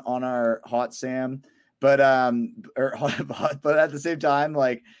up on our hot Sam, but at the same time,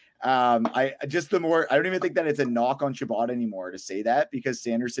 like, I don't even think that it's a knock on Chabot anymore to say that, because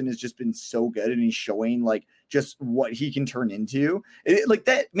Sanderson has just been so good and he's showing like just what he can turn into. Like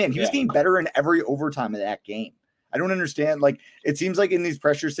that, man, he was getting better in every overtime of that game. I don't understand. Like, it seems like in these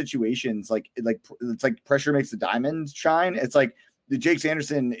pressure situations, like it's like pressure makes the diamond shine. It's like the Jake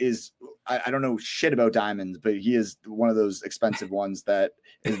Sanderson is, I don't know shit about diamonds, but he is one of those expensive ones that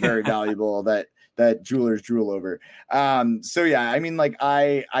is very valuable that jewelers drool over. So yeah, I mean, like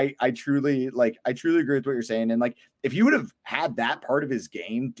I truly agree with what you're saying. And like, if you would have had that part of his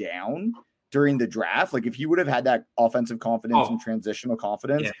game down during the draft, like if he would have had that offensive confidence and transitional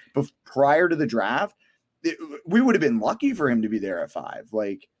confidence prior to the draft, we would have been lucky for him to be there at 5.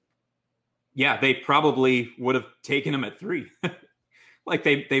 Like, yeah, they probably would have taken him at 3. Like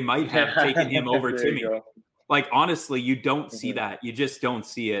they might have taken him over Timmy. Like, honestly, you don't see that. You just don't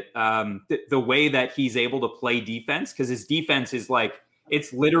see it. The way that he's able to play defense, because his defense is like,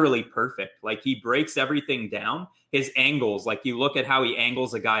 it's literally perfect. Like, he breaks everything down. His angles, like you look at how he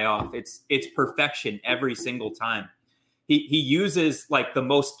angles a guy off, it's perfection every single time. He uses like the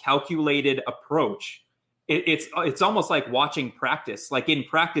most calculated approach. It's almost like watching practice. Like, in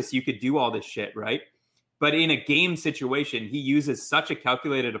practice, you could do all this shit, right? But in a game situation, he uses such a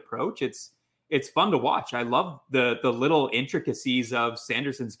calculated approach. It's fun to watch. I love the little intricacies of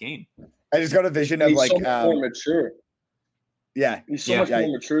Sanderson's game. I just got a vision of he's like so much more mature. Yeah, he's so much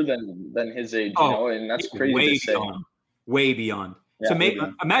more mature than his age, and that's crazy to say. Way beyond. So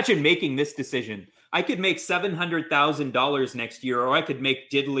imagine making this decision. I could make $700,000 next year, or I could make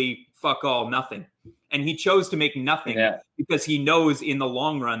diddly fuck all nothing. And he chose to make nothing because he knows in the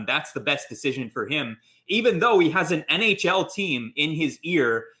long run that's the best decision for him, even though he has an NHL team in his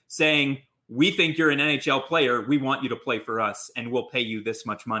ear saying, we think you're an NHL player. We want you to play for us, and we'll pay you this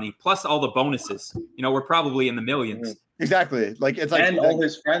much money, plus all the bonuses. We're probably in the millions. Exactly. Like, it's like, and all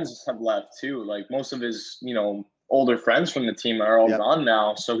his friends have left too. Like, most of his, older friends from the team are all Yep. gone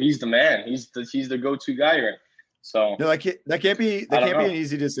now. So he's the man. He's the go-to guy, right? So No, that can't be an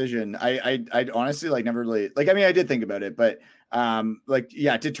easy decision. I honestly like never really like. I mean, I did think about it, but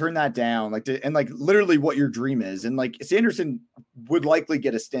to turn that down, and literally what your dream is, and like Sanderson would likely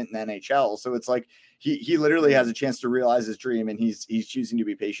get a stint in the NHL, so it's like he literally has a chance to realize his dream, and he's choosing to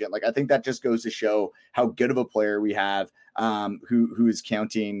be patient. Like I think that just goes to show how good of a player we have, who is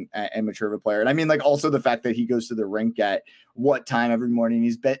counting and mature of a player. And I mean, like also the fact that he goes to the rink at what time every morning,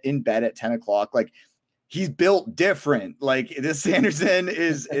 he's in bed at 10 o'clock, like. He's built different. Like this Sanderson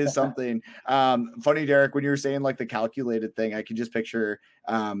is something. Funny, Derek, when you were saying like the calculated thing, I can just picture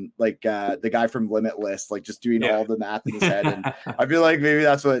the guy from Limitless, like just doing all the math in his head. And I feel like maybe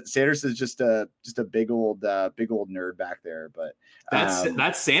that's what Sanderson's just a big old nerd back there. But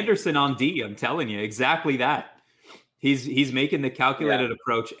that's Sanderson on D. I'm telling you exactly that. He's making the calculated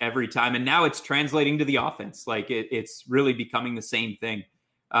approach every time, and now it's translating to the offense. Like it's really becoming the same thing.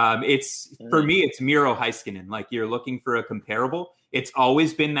 For me, it's Miro Heiskanen. Like you're looking for a comparable. It's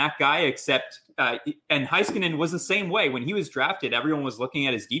always been that guy, except, and Heiskanen was the same way when he was drafted. Everyone was looking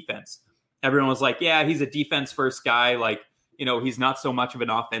at his defense. Everyone was like, yeah, he's a defense first guy. Like, he's not so much of an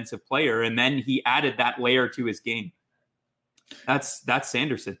offensive player. And then he added that layer to his game. That's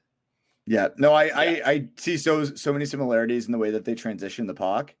Sanderson. Yeah, no, I see so many similarities in the way that they transition the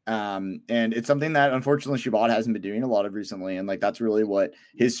puck. And it's something that unfortunately Shabbat hasn't been doing a lot of recently. And like, that's really what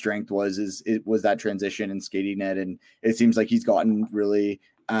his strength was that transition and skating it. And it seems like he's gotten really,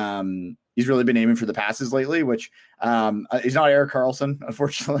 he's really been aiming for the passes lately, which he's not Erik Karlsson,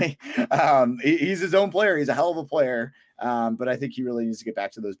 unfortunately. He's his own player. He's a hell of a player. But I think he really needs to get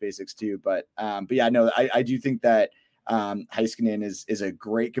back to those basics too. But yeah, no, I do think that Heiskanen is a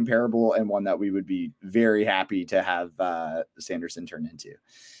great comparable and one that we would be very happy to have Sanderson turn into.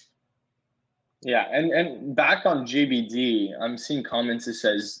 Yeah, and back on JBD, I'm seeing comments that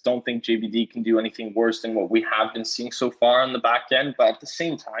says don't think JBD can do anything worse than what we have been seeing so far on the back end. But at the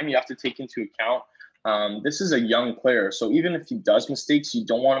same time, you have to take into account this is a young player. So even if he does mistakes, you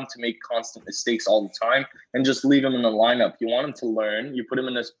don't want him to make constant mistakes all the time and just leave him in the lineup. You want him to learn. You put him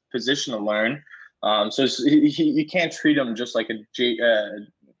in a position to learn. So you can't treat him just like a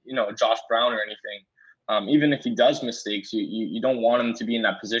Josh Brown or anything. Even if he does mistakes, you don't want him to be in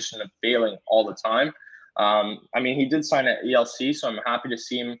that position of failing all the time. I mean, he did sign at ELC, so I'm happy to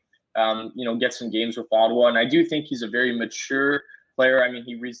see him, get some games with Ottawa. And I do think he's a very mature player. I mean,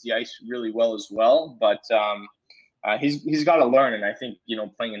 he reads the ice really well as well, but he's got to learn. And I think,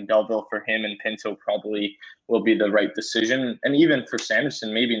 playing in Belleville for him and Pinto probably will be the right decision. And even for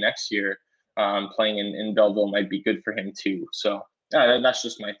Sanderson, maybe next year, playing in Belleville might be good for him too. So that's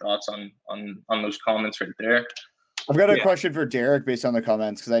just my thoughts on those comments right there. I've got a question for Derek based on the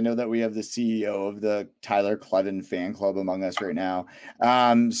comments, because I know that we have the CEO of the Tyler Clevin fan club among us right now.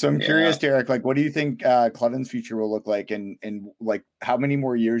 So I'm curious, Derek, like, what do you think Clevin's future will look like, and like how many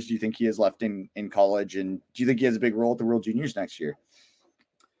more years do you think he has left in college, and do you think he has a big role at the World Juniors next year?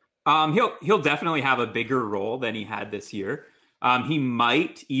 He'll definitely have a bigger role than he had this year. He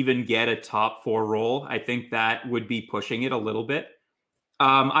might even get a top 4 role. I think that would be pushing it a little bit.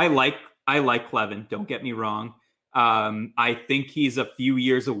 I like Clevin. Don't get me wrong. I think he's a few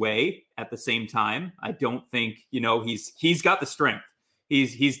years away. At the same time, I don't think he's got the strength.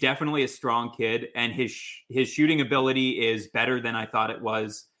 He's definitely a strong kid, and his shooting ability is better than I thought it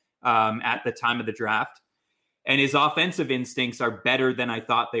was at the time of the draft, and his offensive instincts are better than I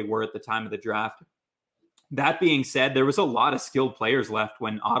thought they were at the time of the draft. That being said, there was a lot of skilled players left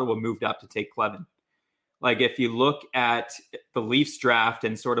when Ottawa moved up to take Clevin. Like if you look at the Leafs draft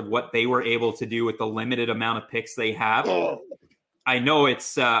and sort of what they were able to do with the limited amount of picks they have, I know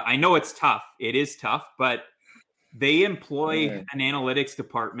it's tough. It is tough, but they employ an analytics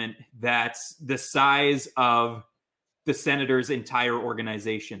department that's the size of the Senators' entire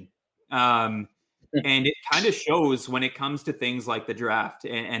organization. And it kind of shows when it comes to things like the draft.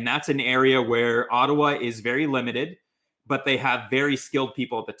 And that's an area where Ottawa is very limited, but they have very skilled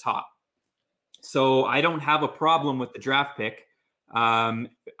people at the top. So I don't have a problem with the draft pick. I'm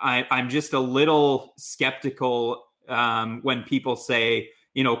just a little skeptical when people say,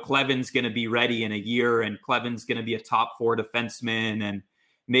 Clevin's going to be ready in a year and Clevin's going to be a top 4 defenseman and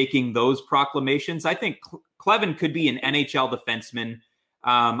making those proclamations. I think Clevin could be an NHL defenseman.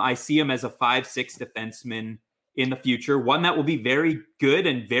 I see him as a 5-6 defenseman in the future, one that will be very good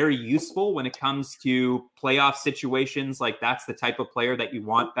and very useful when it comes to playoff situations. Like that's the type of player that you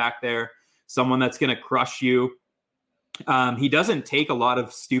want back there, someone that's going to crush you. He doesn't take a lot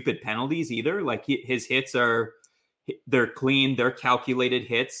of stupid penalties either. Like his hits they're clean, they're calculated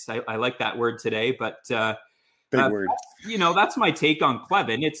hits. I like that word today, but Big word. That's my take on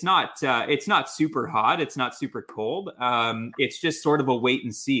Clevin. It's not super hot. It's not super cold. It's just sort of a wait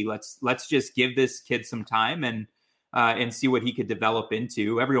and see. Let's just give this kid some time and see what he could develop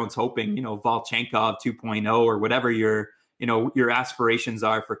into. Everyone's hoping, Volchenkov 2.0 or whatever your aspirations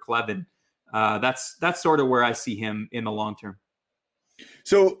are for Clevin. That's sort of where I see him in the long term.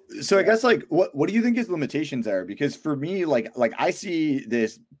 So I guess what do you think his limitations are? Because for me, like I see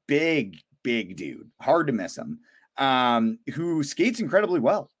this big dude, hard to miss him, who skates incredibly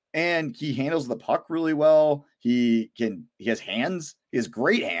well and he handles the puck really well. He has hands. He has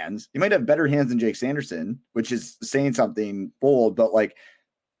great hands. He might have better hands than Jake Sanderson, which is saying something bold, but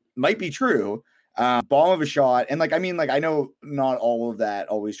might be true. Bomb of a shot. And I know not all of that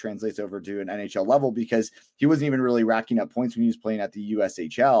always translates over to an NHL level because he wasn't even really racking up points when he was playing at the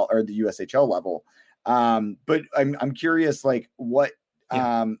USHL or the USHL level. But I'm curious, what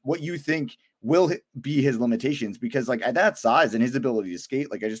you think will be his limitations, because at that size and his ability to skate,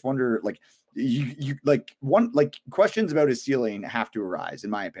 I just wonder, questions about his ceiling have to arise, in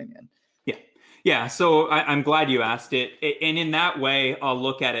my opinion. Yeah. So I'm glad you asked it. And in that way, I'll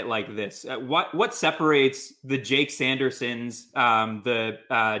look at it like this. What separates the Jake Sandersons,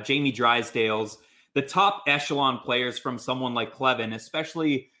 the Jamie Drysdales, the top echelon players from someone like Clevin,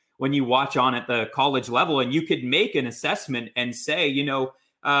 especially when you watch on at the college level, and you could make an assessment and say,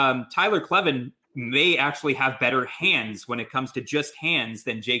 Tyler Clevin may actually have better hands when it comes to just hands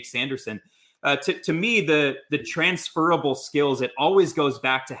than Jake Sanderson. To me, the transferable skills, it always goes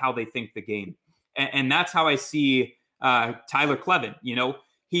back to how they think the game. And that's how I see Tyler Clevin.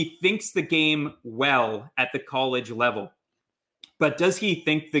 He thinks the game well at the college level, but does he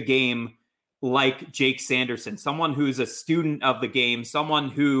think the game like Jake Sanderson, someone who's a student of the game, someone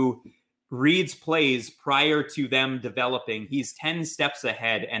who reads plays prior to them developing? He's 10 steps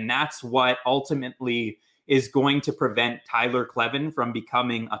ahead, and that's what ultimately is going to prevent Tyler Clevin from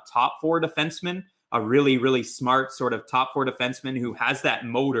becoming a top four defenseman, a really, really smart sort of top four defenseman who has that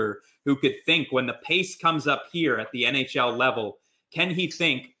motor, who could think when the pace comes up here at the NHL level, can he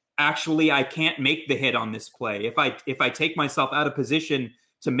think, actually, I can't make the hit on this play. If I take myself out of position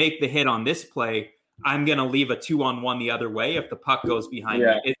to make the hit on this play, I'm going to leave a 2-on-1 the other way if the puck goes behind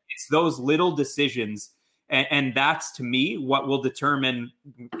me. It's those little decisions. And that's, to me, what will determine,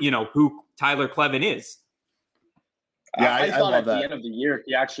 who Tyler Clevin is. Yeah, I thought at the end of the year,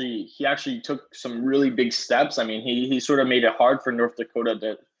 he actually took some really big steps. I mean, he sort of made it hard for North Dakota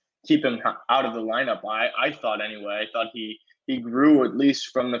to keep him out of the lineup. I thought anyway. I thought he grew, at least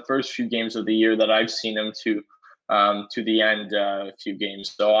from the first few games of the year that I've seen him, to the end few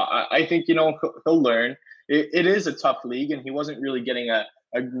games. So I think he'll learn. It is a tough league, and he wasn't really getting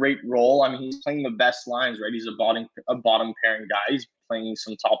a great role. I mean, he's playing the best lines, right? He's a bottom pairing guy. He's playing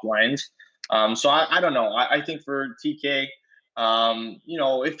some top lines. So I don't know. I think for TK,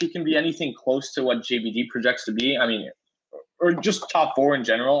 if he can be anything close to what JBD projects to be, I mean, or just top four in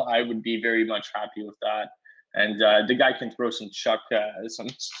general, I would be very much happy with that. And the guy can throw some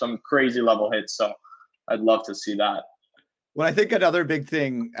some crazy level hits. So I'd love to see that. Well, I think another big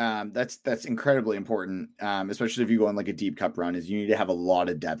thing that's incredibly important, especially if you go on a deep cup run, is you need to have a lot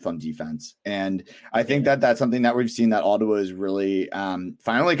of depth on defense. And I think that's something that we've seen that Ottawa is really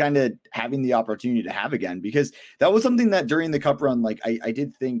finally kind of having the opportunity to have again, because that was something that during the cup run, I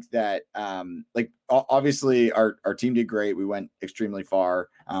did think that obviously our team did great. We went extremely far,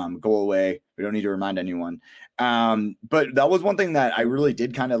 goal away. We don't need to remind anyone. But that was one thing that I really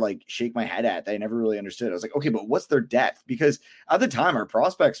did kind of shake my head at, that I never really understood. I was like, okay, but what's their depth? Because at the time our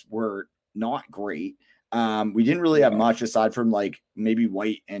prospects were not great. We didn't really have much aside from maybe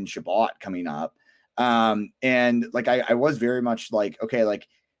White and Shabbat coming up. And I was very much okay,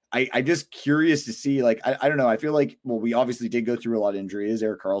 I'm just curious to see, I don't know. I feel we obviously did go through a lot of injuries.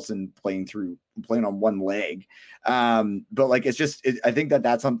 Erik Karlsson playing on one leg. But it's just, I think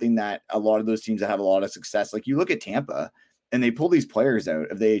that's something that a lot of those teams that have a lot of success, you look at Tampa and they pull these players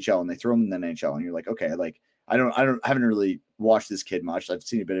out of the AHL and they throw them in the NHL, and you're like, okay, I haven't really watched this kid much. I've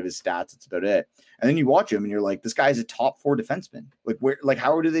seen a bit of his stats. That's about it. And then you watch him and you're like, this guy's a top four defenseman.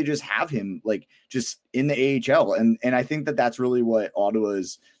 How do they just have him just in the AHL? And I think that's really what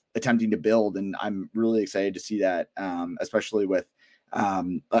Ottawa's attempting to build. And I'm really excited to see that, especially with,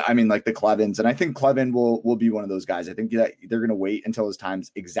 the Clevins. And I think Clevin will be one of those guys. I think that they're going to wait until his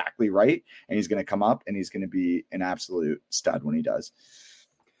time's exactly right, and he's going to come up and he's going to be an absolute stud when he does.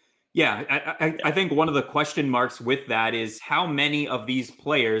 Yeah, I think one of the question marks with that is how many of these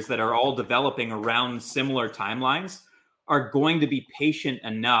players that are all developing around similar timelines are going to be patient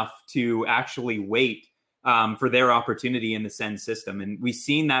enough to actually wait for their opportunity in the Sens system. And we've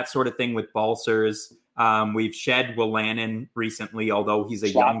seen that sort of thing with Balcers. We've shed Willanen recently, although he's a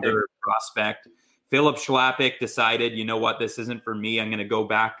Schlappick. younger prospect. Philip Schlappick decided, you know what, this isn't for me. I'm going to go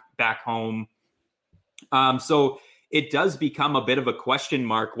back home. So it does become a bit of a question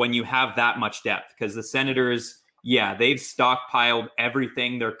mark when you have that much depth, because the Senators, they've stockpiled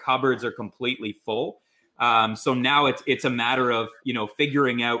everything. Their cupboards are completely full. So now it's a matter of,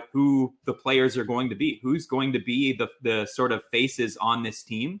 figuring out who the players are going to be, who's going to be the sort of faces on this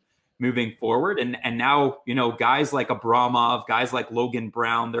team moving forward. And now, guys like Abramov, guys like Logan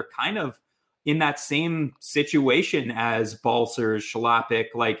Brown, they're kind of in that same situation as Balcers, Schlappick.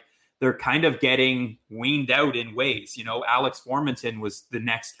 Like, they're kind of getting weaned out in ways. Alex Formanton was the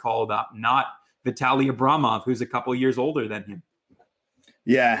next called up, not Vitaly Abramov, who's a couple years older than him.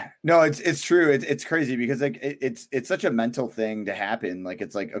 Yeah, no, it's true. It's crazy because like it's such a mental thing to happen. Like,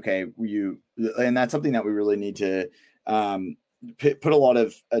 it's like, okay, and that's something that we really need to put a lot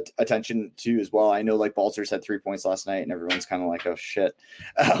of attention to as well. I know like Balcers had 3 points last night and everyone's kind of like, oh shit,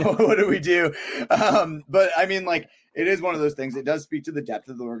 what do we do? But I mean, like, it is one of those things. It does speak to the depth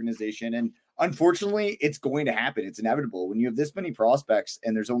of the organization. And unfortunately, it's going to happen. It's inevitable when you have this many prospects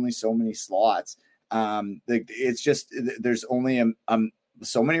and there's only so many slots. It's just, there's only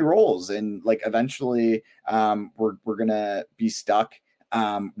so many roles. And like, eventually we're going to be stuck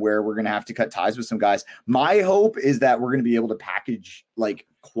where we're going to have to cut ties with some guys. My hope is that we're going to be able to package like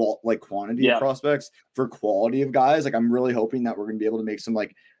quantity of prospects for quality of guys. Like, I'm really hoping that we're going to be able to make some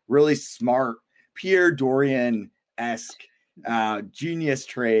like really smart Pierre Dorian-esque genius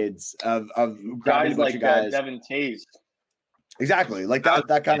trades of guys like Devin Taves. Exactly. Like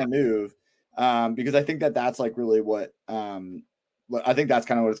that kind of move. Because I think that's like really what I think that's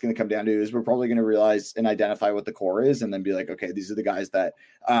kind of what it's going to come down to, is we're probably going to realize and identify what the core is and then be like, okay, these are the guys that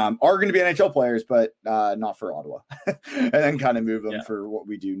are going to be NHL players, but not for Ottawa, and then kind of move them for what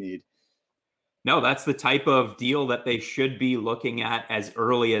we do need. No, that's the type of deal that they should be looking at as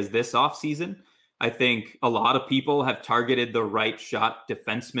early as this offseason. I think a lot of people have targeted the right shot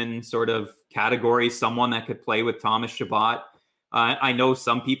defenseman sort of category, someone that could play with Thomas Chabot. I know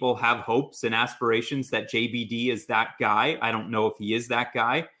some people have hopes and aspirations that JBD is that guy. I don't know if he is that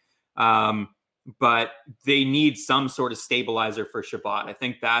guy, but they need some sort of stabilizer for Chabot. I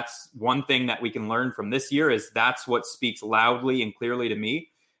think that's one thing that we can learn from this year, is that's what speaks loudly and clearly to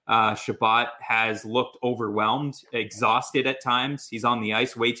me. Chabot has looked overwhelmed, exhausted at times. He's on the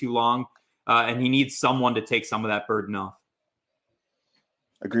ice way too long, and he needs someone to take some of that burden off.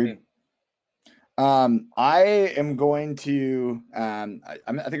 Agreed. I am going to, I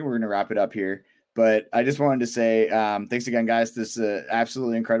think we're going to wrap it up here, but I just wanted to say, thanks again, guys. This is an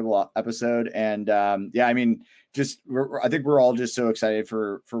absolutely incredible episode. And, I mean, I think we're all just so excited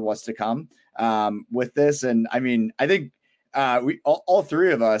for what's to come, with this. And I mean, I think, we all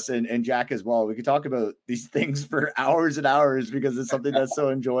three of us and Jack as well, we could talk about these things for hours and hours because it's something that's so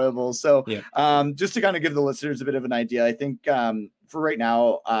enjoyable. So, just to kind of give the listeners a bit of an idea, I think, for right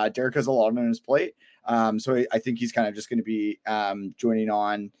now, Derek has a lot on his plate. So I think he's kind of just going to be joining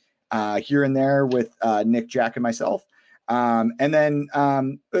on here and there with Nick, Jack, and myself. And then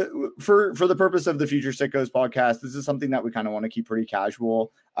for the purpose of the Future Sickos podcast, this is something that we kind of want to keep pretty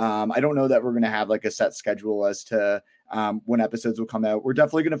casual. I don't know that we're going to have like a set schedule as to when episodes will come out. We're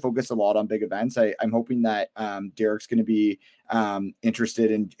definitely going to focus a lot on big events. I'm hoping that Derek's going to be interested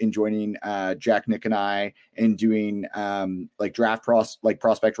in joining Jack, Nick, and I in doing like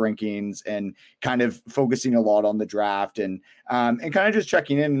prospect rankings and kind of focusing a lot on the draft and kind of just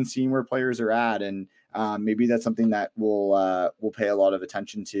checking in and seeing where players are at. And maybe that's something that we'll pay a lot of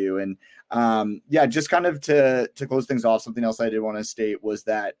attention to. And just kind of to close things off, something else I did want to state was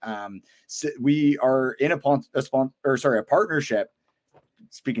that we are in a partnership.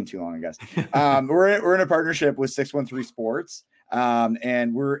 Speaking too long, I guess. We're in a partnership with 613 Sports.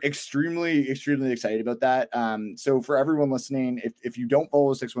 And we're extremely, extremely excited about that. So for everyone listening, if you don't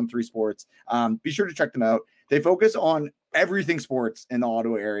follow 613 Sports, be sure to check them out. They focus on everything sports in the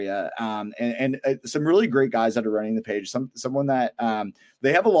Ottawa area. And some really great guys that are running the page, someone that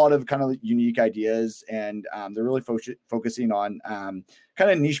they have a lot of kind of unique ideas, and they're really focusing on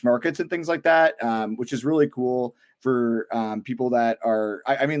kind of niche markets and things like that, which is really cool for people that are,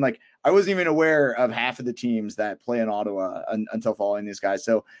 I mean, like, I wasn't even aware of half of the teams that play in Ottawa until following these guys.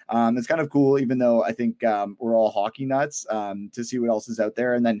 So it's kind of cool, even though I think we're all hockey nuts, to see what else is out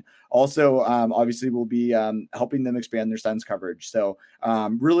there. And then also, obviously, we'll be helping them expand their Sens coverage. So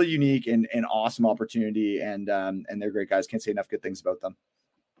really unique and awesome opportunity. And they're great guys. Can't say enough good things about them.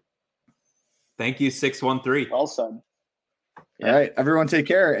 Thank you, 613. Well said. All right, everyone, take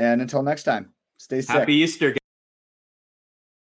care. And until next time, stay safe. Happy Easter, guys.